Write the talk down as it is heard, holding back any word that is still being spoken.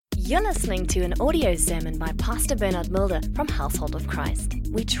You're listening to an audio sermon by Pastor Bernard Mulder from Household of Christ.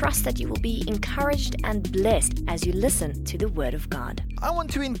 We trust that you will be encouraged and blessed as you listen to the Word of God. I want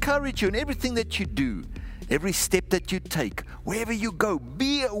to encourage you in everything that you do, every step that you take, wherever you go,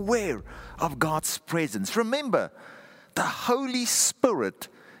 be aware of God's presence. Remember, the Holy Spirit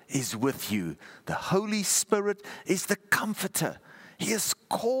is with you. The Holy Spirit is the Comforter. He is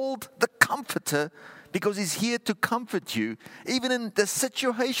called the Comforter because He's here to comfort you, even in the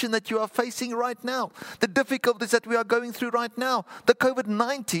situation that you are facing right now, the difficulties that we are going through right now, the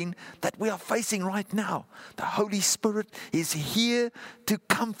COVID-19 that we are facing right now. The Holy Spirit is here to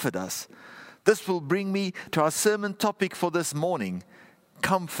comfort us. This will bring me to our sermon topic for this morning,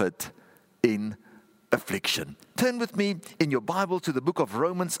 comfort in affliction. Turn with me in your Bible to the book of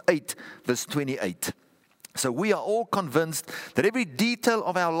Romans 8, verse 28. So we are all convinced that every detail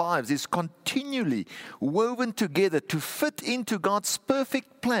of our lives is continually woven together to fit into God's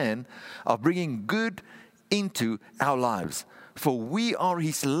perfect plan of bringing good into our lives. For we are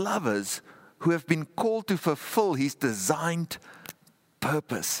His lovers who have been called to fulfill His designed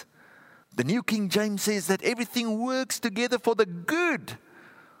purpose. The New King James says that everything works together for the good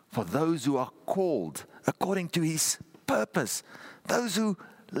for those who are called according to His purpose, those who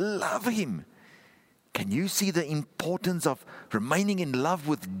love Him. Can you see the importance of remaining in love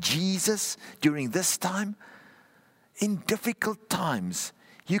with Jesus during this time? In difficult times,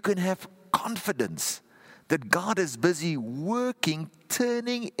 you can have confidence that God is busy working,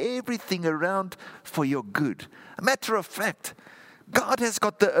 turning everything around for your good. A matter of fact, God has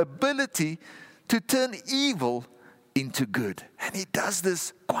got the ability to turn evil into good. And He does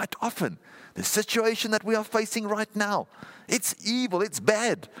this quite often. The situation that we are facing right now, it's evil, it's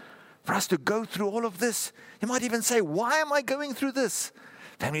bad. For us to go through all of this, you might even say, why am I going through this?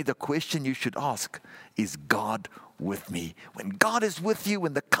 Family, the question you should ask is God with me? When God is with you,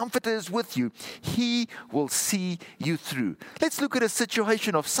 when the Comforter is with you, He will see you through. Let's look at a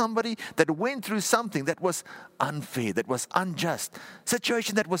situation of somebody that went through something that was unfair, that was unjust,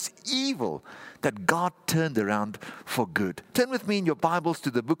 situation that was evil, that God turned around for good. Turn with me in your Bibles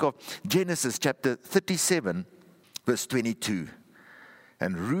to the book of Genesis chapter 37, verse 22.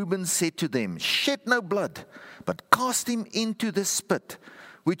 And Reuben said to them, shed no blood, but cast him into the spit,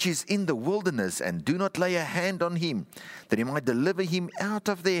 which is in the wilderness, and do not lay a hand on him, that he might deliver him out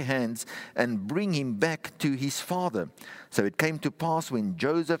of their hands and bring him back to his father. So it came to pass when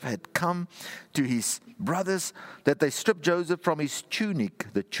Joseph had come to his brothers, that they stripped Joseph from his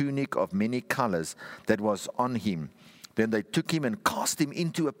tunic, the tunic of many colors that was on him. Then they took him and cast him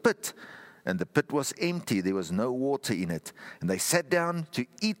into a pit. And the pit was empty, there was no water in it. And they sat down to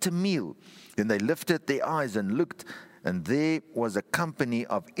eat a meal. Then they lifted their eyes and looked, and there was a company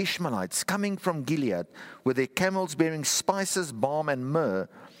of Ishmaelites coming from Gilead, with their camels bearing spices, balm, and myrrh,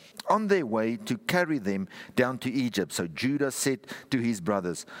 on their way to carry them down to Egypt. So Judah said to his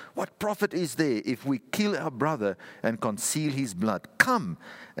brothers, what profit is there if we kill our brother and conceal his blood? Come,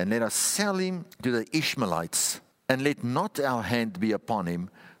 and let us sell him to the Ishmaelites, and let not our hand be upon him,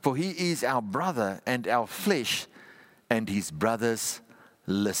 for he is our brother and our flesh. And his brothers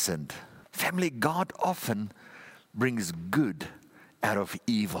listened. Family, God often brings good out of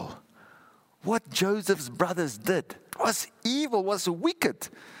evil. What Joseph's brothers did was evil, was wicked.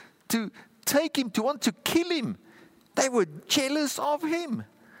 To take him, to want to kill him. They were jealous of him.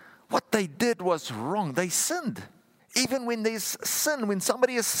 What they did was wrong. They sinned. Even when there's sin, when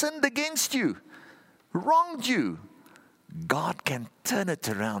somebody has sinned against you, wronged you, God can turn it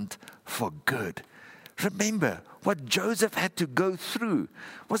around for good. Remember, what Joseph had to go through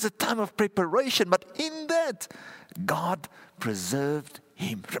was a time of preparation, but in that, God preserved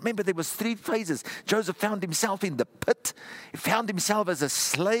him. Remember, there was 3 phases. Joseph found himself in the pit, he found himself as a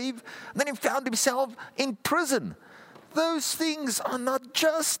slave, and then he found himself in prison. Those things are not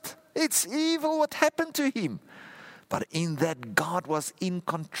just. It's evil what happened to him. But in that, God was in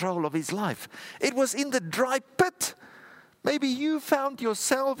control of his life. It was in the dry pit. Maybe you found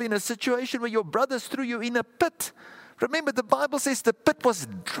yourself in a situation where your brothers threw you in a pit. Remember, the Bible says the pit was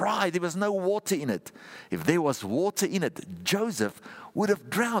dry. There was no water in it. If there was water in it, Joseph would have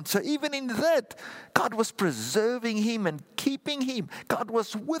drowned. So even in that, God was preserving him and keeping him. God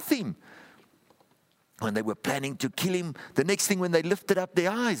was with him. When they were planning to kill him, the next thing when they lifted up their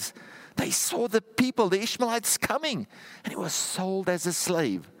eyes, they saw the people, the Ishmaelites coming, and he was sold as a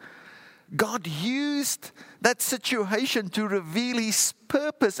slave. God used that situation to reveal His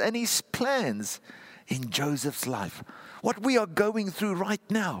purpose and His plans in Joseph's life. What we are going through right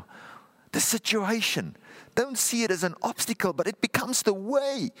now, the situation, don't see it as an obstacle, but it becomes the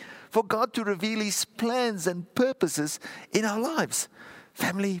way for God to reveal His plans and purposes in our lives.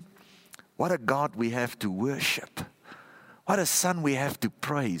 Family, What a God we have to worship. What a Son we have to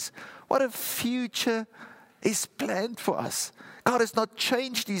praise. What a future is planned for us. God has not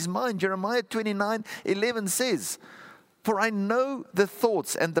changed His mind. Jeremiah 29:11 says, "For I know the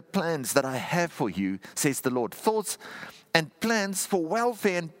thoughts and the plans that I have for you, says the Lord. Thoughts and plans for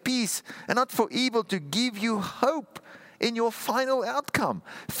welfare and peace, and not for evil, to give you hope in your final outcome."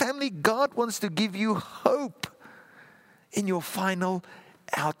 Family, God wants to give you hope in your final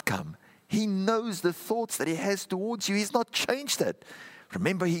outcome. He knows the thoughts that He has towards you. He's not changed that.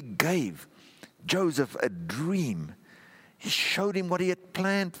 Remember, He gave Joseph a dream. He showed him what He had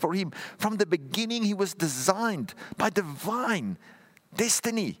planned for him. From the beginning, he was designed by divine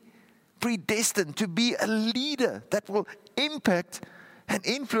destiny, predestined to be a leader that will impact and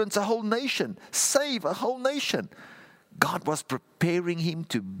influence a whole nation, save a whole nation. God was preparing him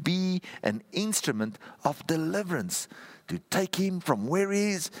to be an instrument of deliverance, to take him from where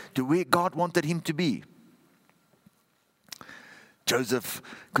he is to where God wanted him to be. Joseph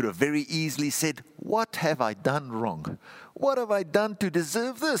could have very easily said, "What have I done wrong? What have I done to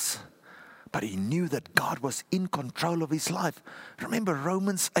deserve this?" But he knew that God was in control of his life. Remember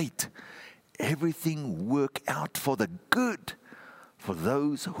Romans 8. Everything work out for the good for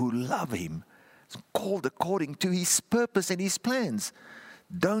those who love Him, called according to His purpose and His plans.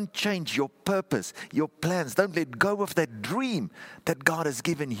 Don't change your purpose, your plans. Don't let go of that dream that God has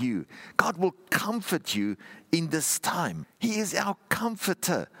given you. God will comfort you in this time. He is our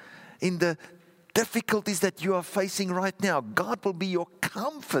comforter in the difficulties that you are facing right now. God will be your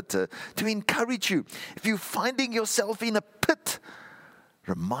comforter to encourage you. If you're finding yourself in a pit,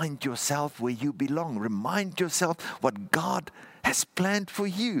 remind yourself where you belong. Remind yourself what God has planned for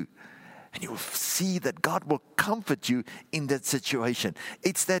you. And you'll see that God will comfort you in that situation.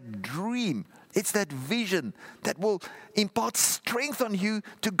 It's that dream, it's that vision that will impart strength on you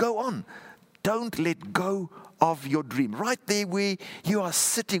to go on. Don't let go of your dream. Right there where you are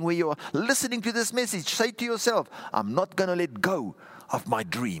sitting, where you are listening to this message, say to yourself, "I'm not going to let go of my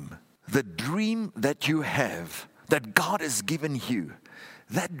dream." The dream that you have, that God has given you,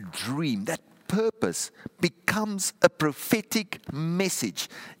 that dream, that purpose becomes a prophetic message.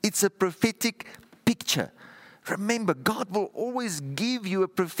 It's a prophetic picture. Remember, God will always give you a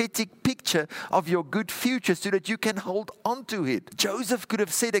prophetic picture of your good future so that you can hold on to it. Joseph could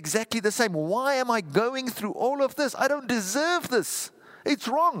have said exactly the same. "Why am I going through all of this? I don't deserve this. It's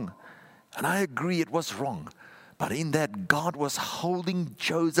wrong." And I agree, it was wrong. But in that, God was holding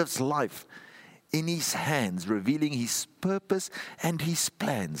Joseph's life in His hands, revealing His purpose and His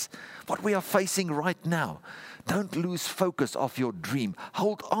plans. What we are facing right now, don't lose focus of your dream.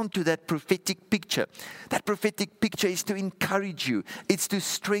 Hold on to that prophetic picture. That prophetic picture is to encourage you. It's to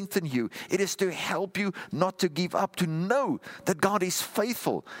strengthen you. It is to help you not to give up, to know that God is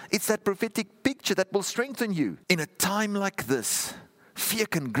faithful. It's that prophetic picture that will strengthen you. In a time like this, fear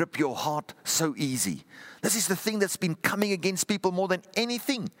can grip your heart so easy. This is the thing that's been coming against people more than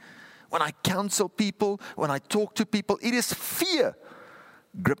anything. When I counsel people, when I talk to people, it is fear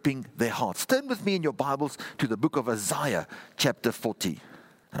gripping their hearts. Turn with me in your Bibles to the book of Isaiah, chapter 40.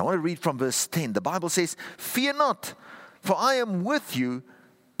 And I want to read from verse 10. The Bible says, "Fear not, for I am with you.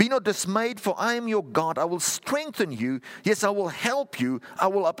 Be not dismayed, for I am your God. I will strengthen you. Yes, I will help you. I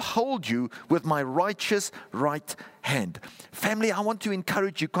will uphold you with my righteous right hand." Family, I want to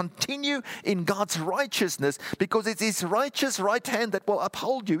encourage you, continue in God's righteousness, because it's His righteous right hand that will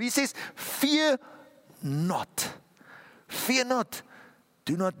uphold you. He says, "Fear not. Fear not.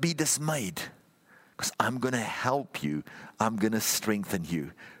 Do not be dismayed, because I'm going to help you. I'm going to strengthen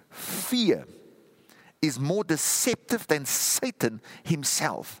you." Fear is more deceptive than Satan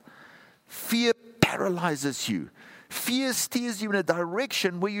himself. Fear paralyzes you. Fear steers you in a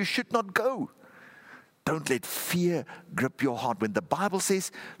direction where you should not go. Don't let fear grip your heart. When the Bible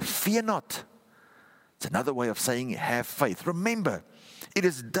says, "Fear not," it's another way of saying have faith. Remember, it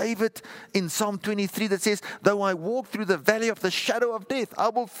is David in Psalm 23 that says, "Though I walk through the valley of the shadow of death, I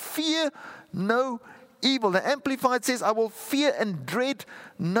will fear no evil." The Amplified says, "I will fear and dread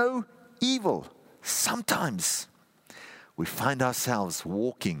no evil." Sometimes we find ourselves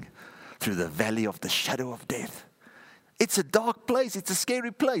walking through the valley of the shadow of death. It's a dark place, it's a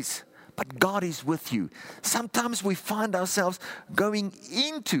scary place, but God is with you. Sometimes we find ourselves going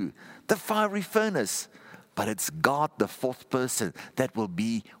into the fiery furnace, but it's God, the fourth person, that will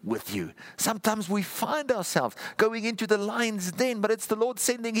be with you. Sometimes we find ourselves going into the lion's den, but it's the Lord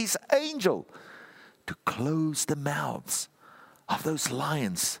sending His angel to close the mouths of those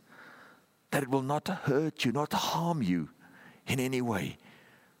lions, that it will not hurt you, not harm you in any way.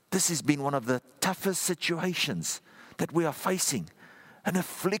 This has been one of the toughest situations that we are facing. an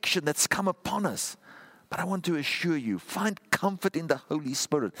affliction that's come upon us. But I want to assure you, find comfort in the Holy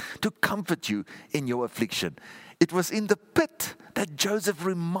Spirit to comfort you in your affliction. It was in the pit that Joseph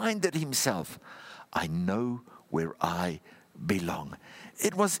reminded himself, I know where I belong.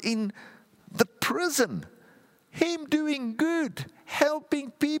 It was in the prison, him doing good,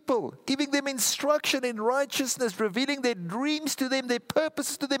 helping people, giving them instruction in righteousness, revealing their dreams to them, their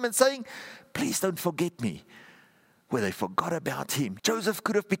purposes to them, and saying, please don't forget me. Where they forgot about him. Joseph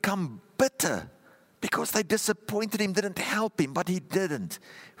could have become bitter because they disappointed him, didn't help him, but he didn't.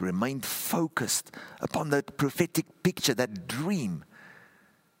 He remained focused upon that prophetic picture, that dream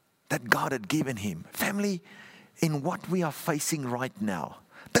that God had given him. Family, in what we are facing right now,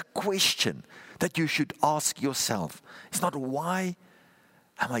 the question that you should ask yourself is not, why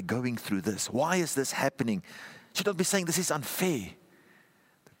am I going through this? Why is this happening? You should not be saying this is unfair.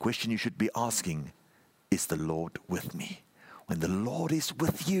 The question you should be asking, is the Lord with me? When the Lord is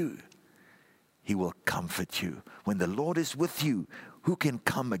with you, He will comfort you. When the Lord is with you, who can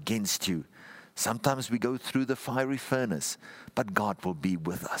come against you? Sometimes we go through the fiery furnace, but God will be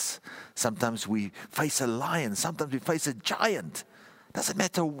with us. Sometimes we face a lion, sometimes we face a giant. Doesn't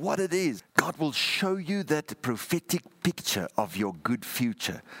matter what it is. God will show you that prophetic picture of your good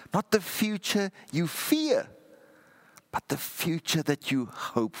future. Not the future you fear, but the future that you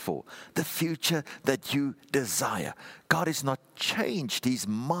hope for, the future that you desire. God has not changed His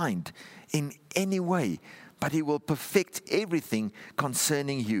mind in any way, but He will perfect everything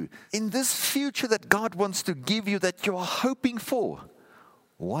concerning you. In this future that God wants to give you, that you are hoping for,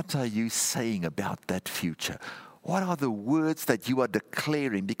 what are you saying about that future? What are the words that you are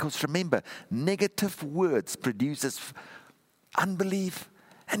declaring? Because remember, negative words produces unbelief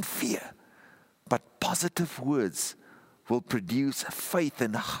and fear, but positive words will produce faith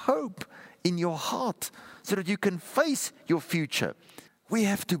and hope in your heart so that you can face your future. We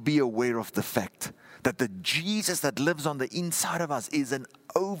have to be aware of the fact that the Jesus that lives on the inside of us is an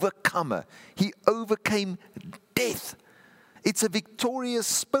overcomer. He overcame death. It's a victorious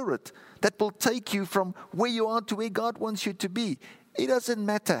spirit that will take you from where you are to where God wants you to be. It doesn't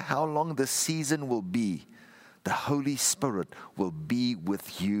matter how long the season will be. The Holy Spirit will be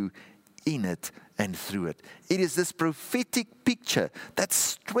with you in it and through it. It is this prophetic picture that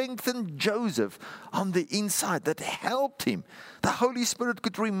strengthened Joseph on the inside, that helped him. The Holy Spirit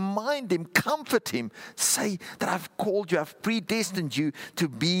could remind him, comfort him, say that I've called you, I've predestined you to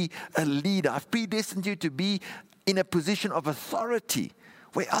be a leader. I've predestined you to be in a position of authority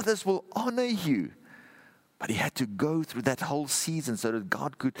where others will honor you. But he had to go through that whole season so that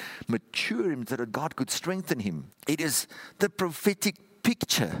God could mature him, so that God could strengthen him. It is the prophetic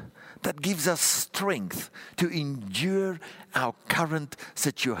picture that gives us strength to endure our current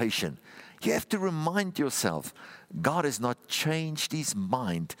situation. You have to remind yourself, God has not changed His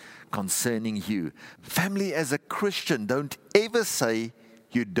mind concerning you. Family, as a Christian, don't ever say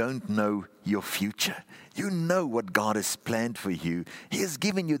you don't know your future. You know what God has planned for you. He has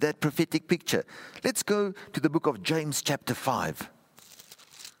given you that prophetic picture. Let's go to the book of James chapter 5,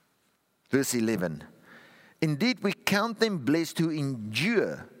 verse 11. Indeed, we count them blessed who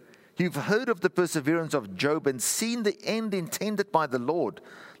endure. You've heard of the perseverance of Job and seen the end intended by the Lord,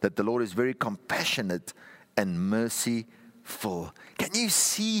 that the Lord is very compassionate and merciful. Can you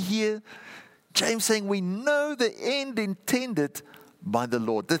see here James saying we know the end intended by the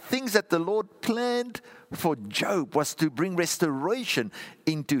Lord? The things that the Lord planned for Job was to bring restoration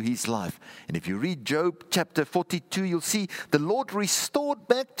into his life. And if you read Job chapter 42, you'll see the Lord restored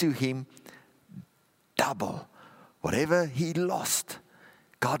back to him double. Whatever he lost,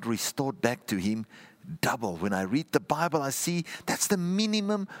 God restored back to him double. When I read the Bible, I see that's the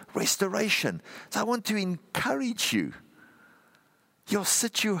minimum restoration. So I want to encourage you. Your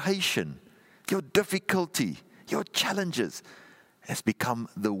situation, your difficulty, your challenges has become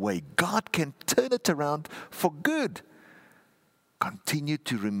the way. God can turn it around for good. Continue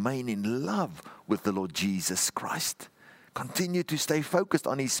to remain in love with the Lord Jesus Christ. Continue to stay focused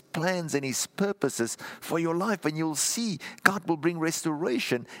on His plans and His purposes for your life, and you'll see God will bring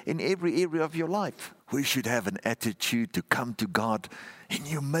restoration in every area of your life. We should have an attitude to come to God in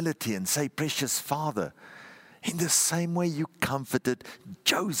humility and say, Precious Father, in the same way you comforted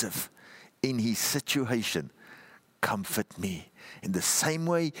Joseph in his situation, comfort me. In the same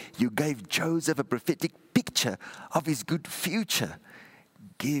way you gave Joseph a prophetic picture of his good future,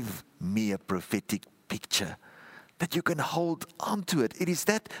 give me a prophetic picture that you can hold on to it. It is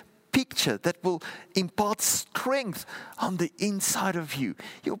that picture that will impart strength on the inside of you.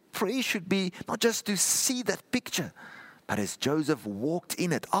 Your prayer should be not just to see that picture, but as Joseph walked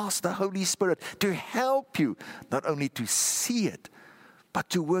in it, ask the Holy Spirit to help you not only to see it, but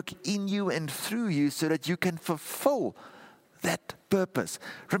to work in you and through you so that you can fulfill that purpose.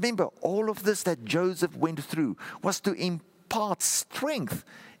 Remember, all of this that Joseph went through was to impart strength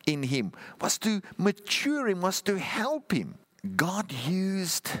in him, was to mature him, was to help him. God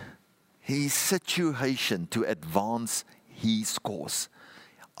used his situation to advance his cause.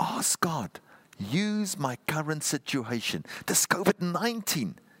 Ask God, use my current situation, this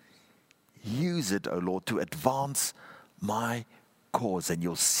COVID-19. Use it, O Lord, to advance my cause, and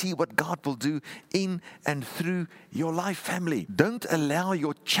you'll see what God will do in and through your life, family. Don't allow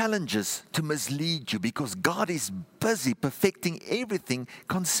your challenges to mislead you, because God is busy perfecting everything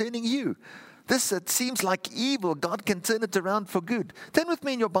concerning you. This, it seems like evil, God can turn it around for good. Turn with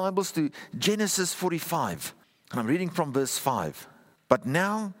me in your Bibles to Genesis 45. And I'm reading from verse 5. But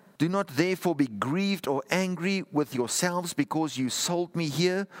now, do not therefore be grieved or angry with yourselves because you sold me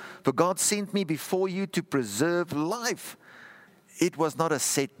here, for God sent me before you to preserve life. It was not a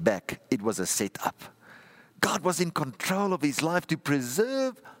setback, it was a setup. God was in control of his life to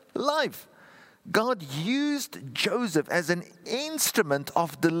preserve life. God used Joseph as an instrument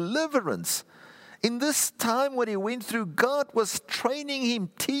of deliverance. In this time when he went through, God was training him,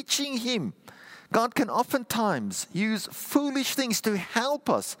 teaching him. God can oftentimes use foolish things to help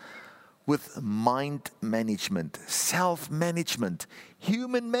us with mind management, self-management,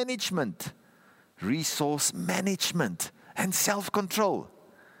 human management, resource management, and self-control.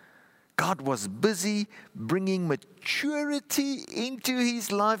 God was busy bringing maturity into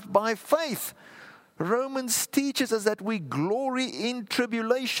his life by faith. Romans teaches us that we glory in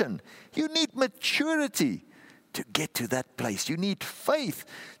tribulation. You need maturity to get to that place. You need faith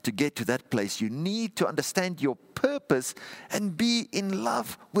to get to that place. You need to understand your purpose and be in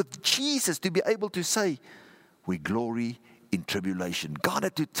love with Jesus to be able to say, we glory in tribulation. God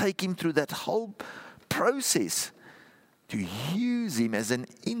had to take him through that whole process to use him as an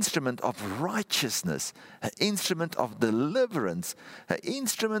instrument of righteousness, an instrument of deliverance, an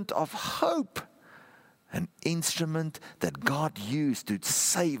instrument of hope, an instrument that God used to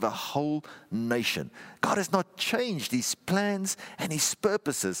save a whole nation. God has not changed his plans and his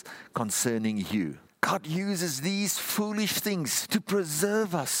purposes concerning you. God uses these foolish things to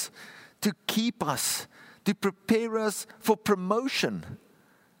preserve us, to keep us, to prepare us for promotion.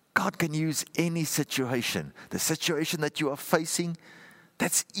 God can use any situation. The situation that you are facing,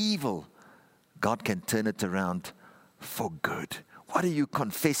 that's evil. God can turn it around for good. What are you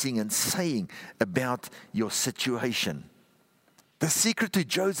confessing and saying about your situation? The secret to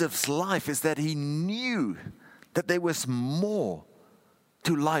Joseph's life is that he knew that there was more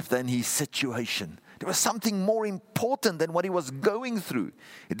to life than his situation. There was something more important than what he was going through.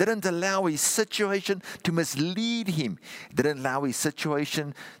 It didn't allow his situation to mislead him. It didn't allow his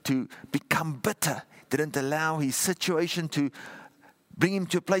situation to become bitter. It didn't allow his situation to bring him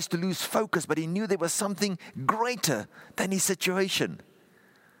to a place to lose focus. But he knew there was something greater than his situation.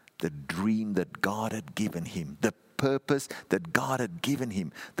 The dream that God had given him, the purpose that God had given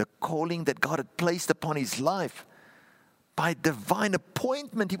him, the calling that God had placed upon his life. By divine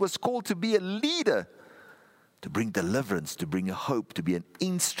appointment, he was called to be a leader, to bring deliverance, to bring a hope, to be an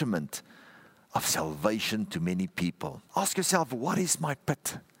instrument of salvation to many people. Ask yourself, what is my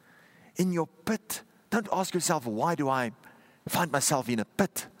pit? In your pit, don't ask yourself, why do I find myself in a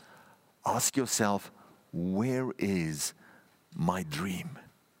pit? Ask yourself, where is my dream?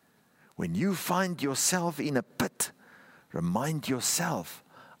 When you find yourself in a pit, remind yourself,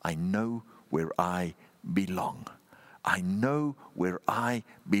 I know where I belong. I know where I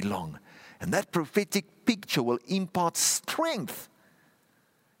belong. And that prophetic picture will impart strength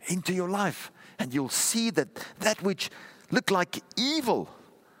into your life. And you'll see that that which looked like evil,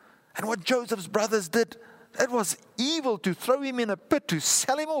 and what Joseph's brothers did, that was evil, to throw him in a pit, to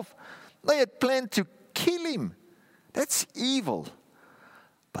sell him off. They had planned to kill him. That's evil.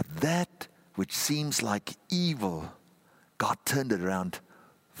 But that which seems like evil, God turned it around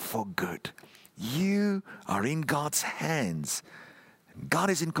for good. You are in God's hands.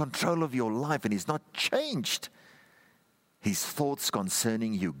 God is in control of your life, and he's not changed his thoughts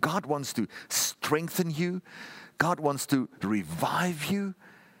concerning you. God wants to strengthen you. God wants to revive you.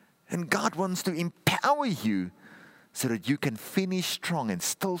 And God wants to empower you so that you can finish strong and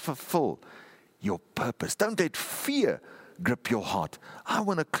still fulfill your purpose. Don't let fear grip your heart. I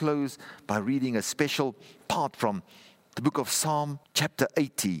want to close by reading a special part from the book of Psalm chapter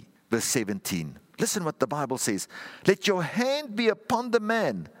 80, verse 17. Listen what the Bible says. Let your hand be upon the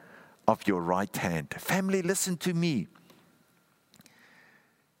man of your right hand. Family, listen to me.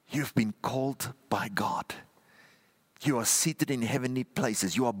 You've been called by God. You are seated in heavenly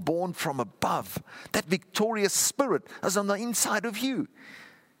places. You are born from above. That victorious spirit is on the inside of you.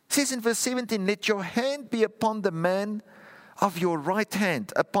 It says in verse 17, let your hand be upon the man of your right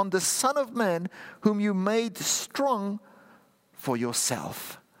hand, upon the Son of Man whom you made strong for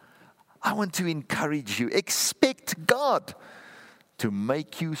yourself. I want to encourage you. Expect God to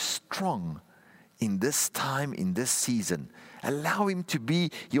make you strong in this time, in this season. Allow Him to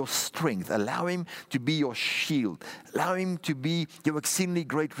be your strength. Allow Him to be your shield. Allow Him to be your exceedingly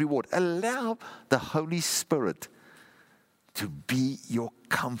great reward. Allow the Holy Spirit to be your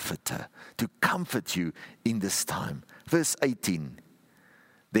comforter, to comfort you in this time. Verse 18,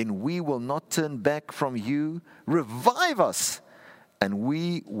 then we will not turn back from you. Revive us, and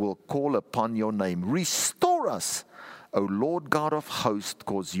we will call upon your name. Restore us, O Lord God of hosts,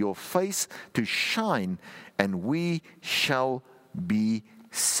 cause your face to shine, and we shall be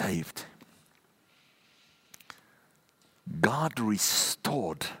saved. God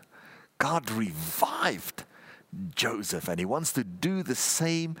restored, God revived Joseph, and He wants to do the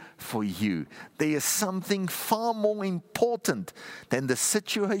same for you. There is something far more important than the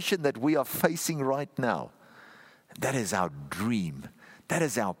situation that we are facing right now. That is our dream. That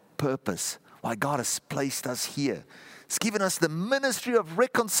is our purpose, why God has placed us here. He's given us the ministry of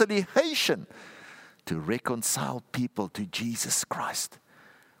reconciliation to reconcile people to Jesus Christ.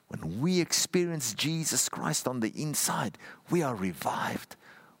 When we experience Jesus Christ on the inside, we are revived.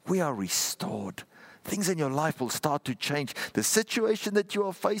 We are restored. Things in your life will start to change. The situation that you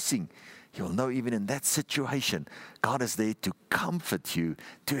are facing, you'll know even in that situation, God is there to comfort you,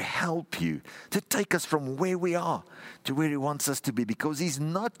 to help you, to take us from where we are to where He wants us to be, because He's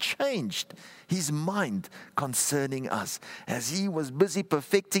not changed His mind concerning us. As He was busy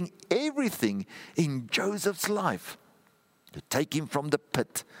perfecting everything in Joseph's life, to take him from the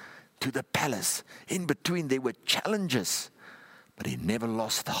pit to the palace. In between there were challenges, but he never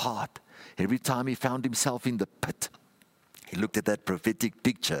lost heart. Every time he found himself in the pit, he looked at that prophetic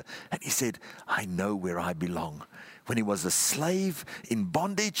picture and he said, I know where I belong. When he was a slave in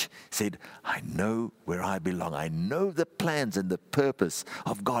bondage, he said, I know where I belong. I know the plans and the purpose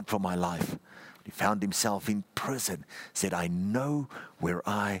of God for my life. When he found himself in prison, he said, I know where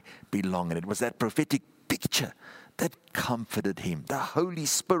I belong. And it was that prophetic picture that comforted him, the Holy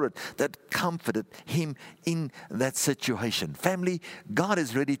Spirit that comforted him in that situation. Family, God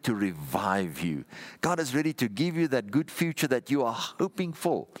is ready to revive you. God is ready to give you that good future that you are hoping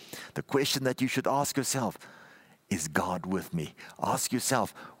for. The question that you should ask yourself, is God with me? Ask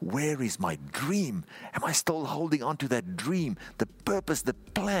yourself, where is my dream? Am I still holding on to that dream, the purpose, the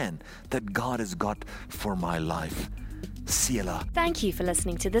plan that God has got for my life? Selah. Thank you for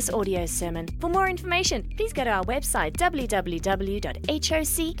listening to this audio sermon. For more information, please go to our website www.hoc.org.za.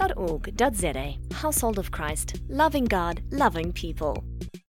 Household of Christ, loving God, loving people.